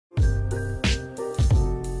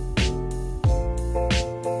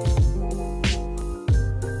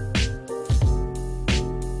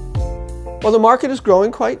Well, the market is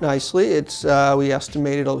growing quite nicely. We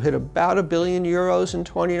estimate it'll hit about €1 billion in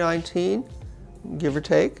 2019, give or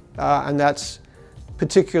take, and that's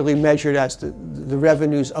particularly measured as the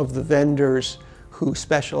revenues of the vendors who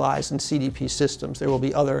specialize in CDP systems. There will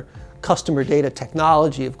be other customer data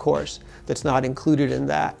technology, of course, that's not included in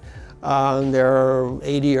that. There are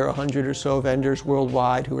 80 or 100 or so vendors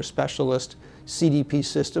worldwide who are specialist CDP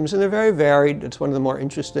systems, and they're very varied. It's one of the more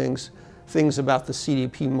interesting things about the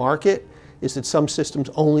CDP market is that some systems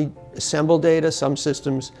only assemble data, some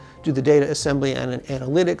systems do the data assembly and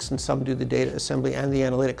analytics, and some do the data assembly and the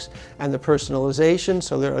analytics and the personalization.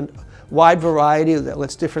 So there are a wide variety that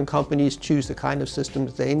lets different companies choose the kind of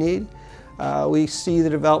systems they need. We see the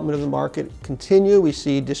development of the market continue. We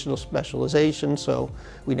see additional specialization, so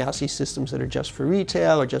we now see systems that are just for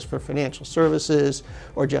retail or just for financial services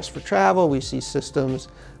or just for travel. We see systems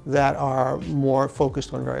that are more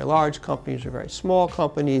focused on very large companies or very small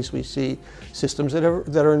companies. We see systems that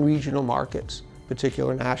are in regional markets,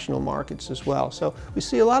 particular national markets as well. So we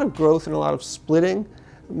see a lot of growth and a lot of splitting.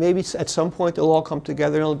 Maybe at some point they'll all come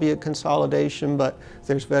together and it'll be a consolidation, but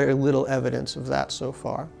there's very little evidence of that so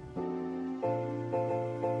far.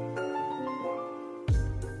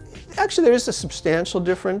 Actually, there is a substantial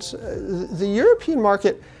difference. The European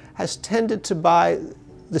market has tended to buy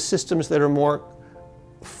the systems that are more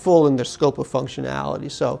full in their scope of functionality.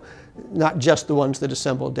 So not just the ones that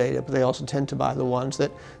assemble data, but they also tend to buy the ones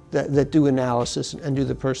that do analysis and do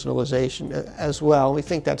the personalization as well. We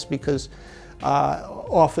think that's because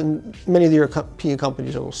often many of the European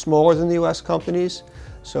companies are a little smaller than the US companies,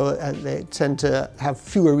 so they tend to have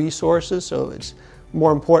fewer resources, so it's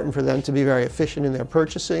more important for them to be very efficient in their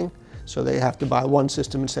purchasing. So they have to buy one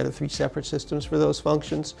system instead of 3 separate systems for those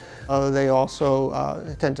functions. They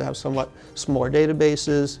also tend to have somewhat smaller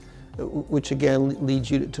databases, which again leads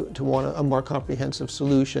you to want a more comprehensive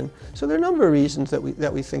solution. So there are a number of reasons that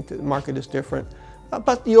we think that the market is different.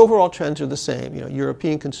 But the overall trends are the same. You know,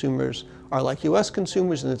 European consumers are like US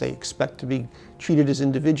consumers in that they expect to be treated as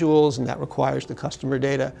individuals, and that requires the customer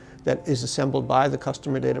data that is assembled by the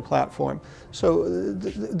customer data platform. So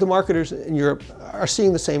the marketers in Europe are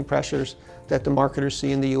seeing the same pressures that the marketers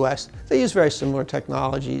see in the US. They use very similar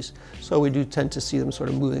technologies, so we do tend to see them sort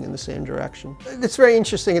of moving in the same direction. It's very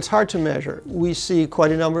interesting. It's hard to measure. We see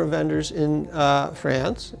quite a number of vendors in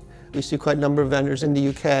France. We see quite a number of vendors in the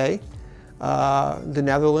UK. The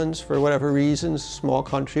Netherlands, for whatever reasons, small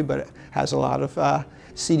country, but it has a lot of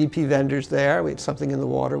CDP vendors there. It's something in the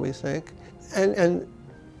water, we think. And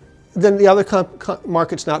then the other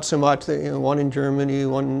markets, not so much. You know, one in Germany,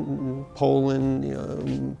 one in Poland, you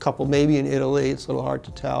know, a couple maybe in Italy. It's a little hard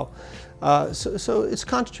to tell. So it's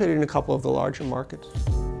concentrated in a couple of the larger markets.